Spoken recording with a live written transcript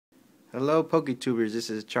Hello, PokeTubers. This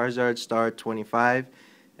is Charizard Star 25,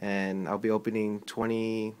 and I'll be opening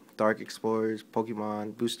 20 Dark Explorers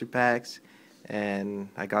Pokemon booster packs. And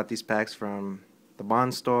I got these packs from the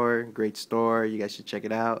Bond store, great store. You guys should check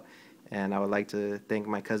it out. And I would like to thank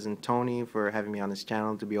my cousin Tony for having me on his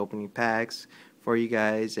channel to be opening packs for you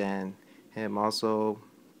guys, and him also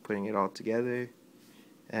putting it all together.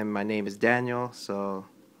 And my name is Daniel, so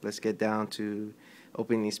let's get down to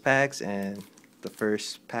opening these packs. And the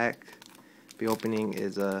first pack be opening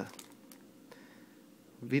is a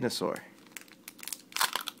Venusaur.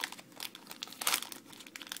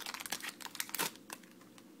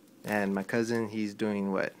 And my cousin, he's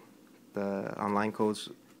doing what the online codes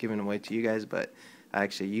giving away to you guys, but I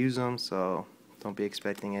actually use them, so don't be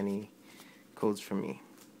expecting any codes from me.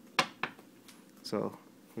 So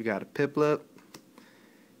we got a Piplup,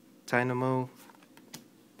 Dynamo,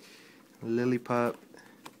 Lillipup,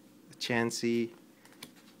 a Chansey,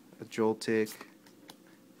 a Joltik,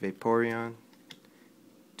 Vaporeon,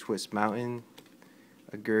 Twist Mountain,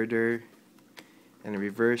 a Girder, and the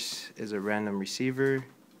reverse is a random receiver,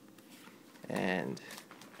 and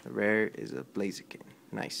the rare is a Blaziken.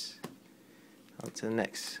 Nice. On to the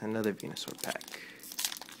next, another Venusaur pack.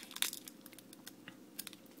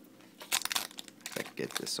 If I can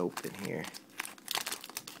get this open here.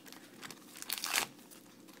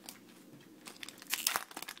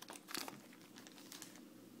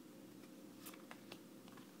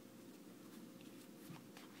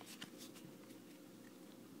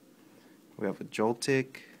 We have a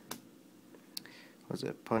Joltik, was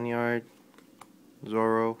it Ponyard,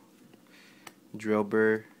 Zoro,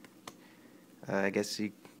 Drillbur, I guess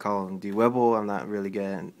you call him Dewebble. I'm not really good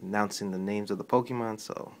at announcing the names of the Pokemon,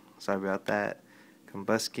 so sorry about that.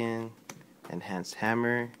 Combuskin, Enhanced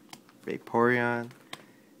Hammer, Vaporeon,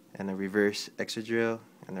 and a reverse Excadrill,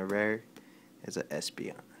 and the rare is a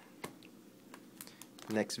Espeon.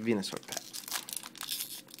 Next Venusaur pack.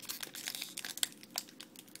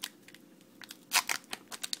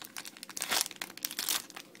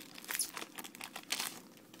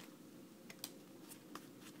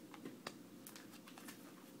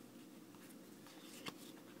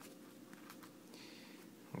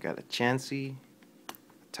 We got a Chansey, a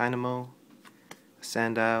Dynamo, a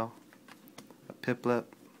Sandile, a Piplup,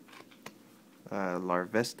 a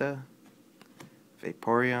Larvesta,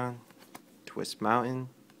 Vaporeon, Twist Mountain,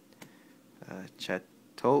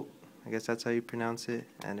 Chatot, I guess that's how you pronounce it,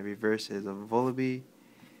 and the reverse is a Volibee,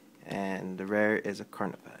 and the rare is a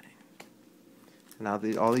Carnivine. Now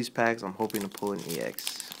all these packs, I'm hoping to pull an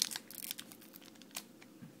EX.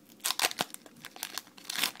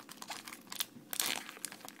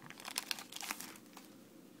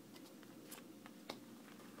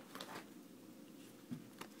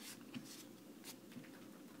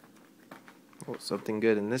 Oh, something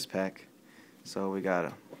good in this pack. So we got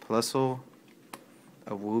a Plusle,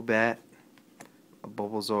 a Woobat, a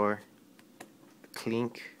Bulbasaur, a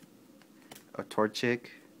Clink, a Torchic,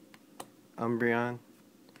 Umbreon,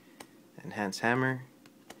 Enhanced Hammer,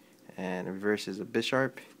 and reverse is a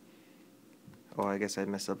Bisharp. Oh, I guess I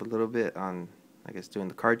messed up a little bit on, I guess, doing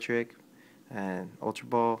the card trick, and Ultra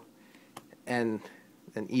Ball, and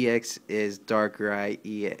an EX is Darkrai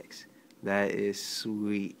EX. That is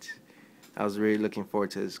sweet. I was really looking forward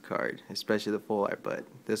to this card, especially the full art, but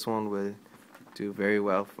this one would do very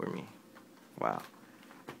well for me. Wow.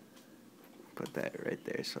 Put that right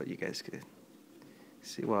there so you guys could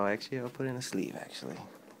see. Well, actually, I'll put it in a sleeve, actually.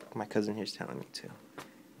 My cousin here's telling me to.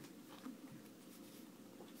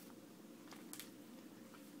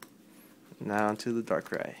 Now onto the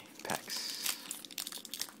Darkrai packs.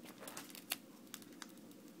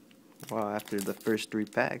 Well, after the first 3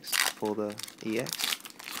 packs, pull the EX.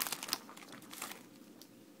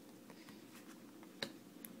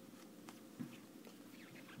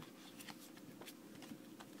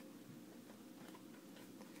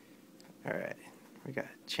 Alright, we got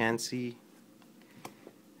Chansey,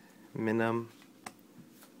 Minun,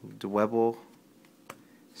 Dwebble,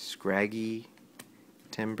 Scraggy,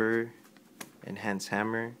 Timber, Enhanced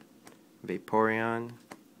Hammer, Vaporeon,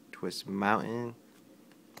 Twist Mountain,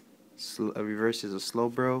 a reverse is a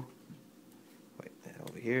Slowbro, wait,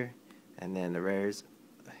 over here, and then the rare is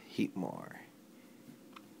a Heatmor.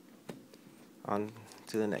 On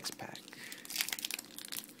to the next pack.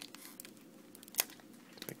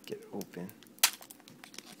 Get it open.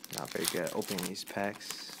 Not very good at opening these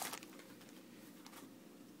packs.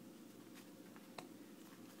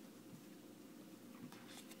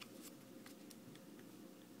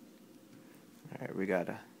 Alright, we got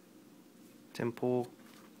a Temple,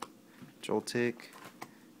 Joltik,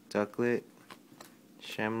 Ducklet,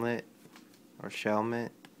 Shamlet, or Shelmet,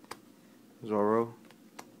 Zoro,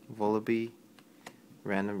 Volibee,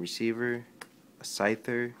 random receiver, a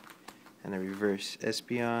Scyther, and a reverse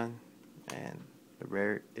Espeon, and the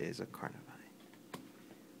rare is a Carnivine.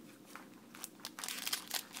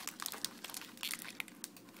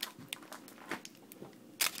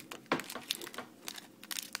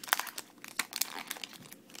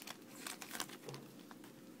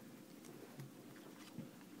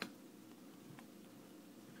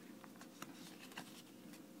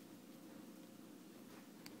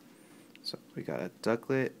 So we got a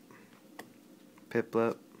Ducklet,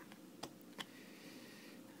 Piplup,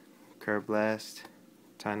 Curblast,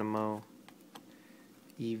 Dynamo,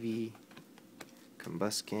 Eevee,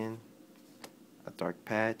 Combuskin, a Dark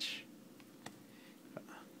Patch,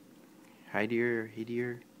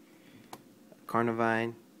 Hidier,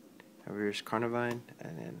 Carnivine, a reverse Carnivine,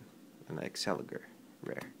 and then an Excaligur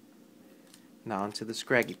rare. Now onto the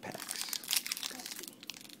Scraggy packs,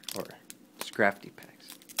 or Scrafty packs.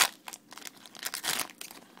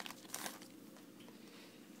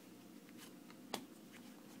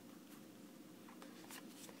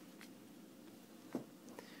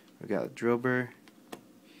 We got Drillbur,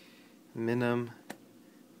 Minun,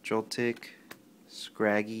 Joltik,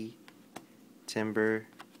 Scraggy, Timber,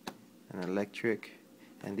 and Electric,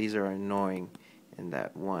 and these are annoying in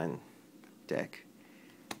that one deck.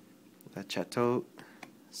 A Chatot,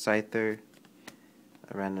 Scyther,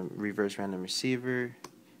 a reverse random receiver,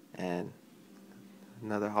 and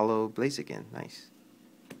another hollow Blaziken. Nice.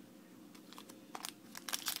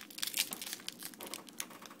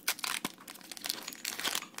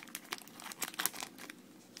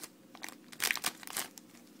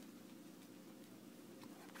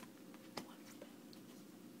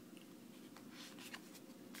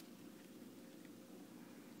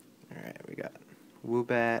 Alright, we got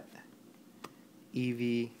Woobat,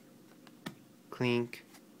 Eevee, Clink,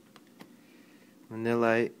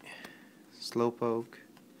 Manilite, Slowpoke,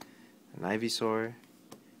 an Ivysaur,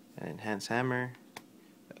 an Enhanced Hammer,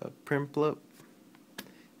 a Primplup,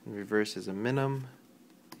 and reverse is a Minun,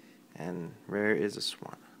 and rare is a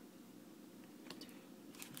Swan.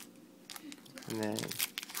 And then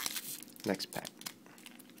next pack.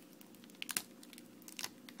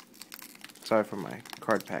 Sorry for my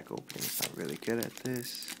card pack opening, it's not really good at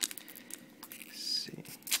this. Let's see,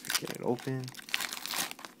 get it open.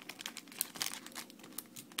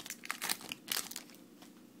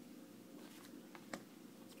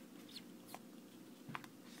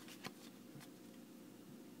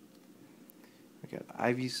 We got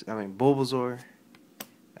Bulbasaur,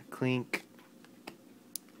 a Clink,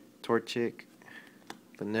 Torchic,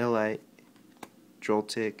 Vanillite,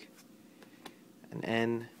 Joltik, an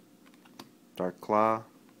N, Dark Claw,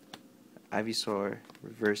 Ivysaur,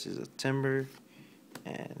 reverse is a Timber,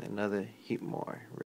 and another Heatmor.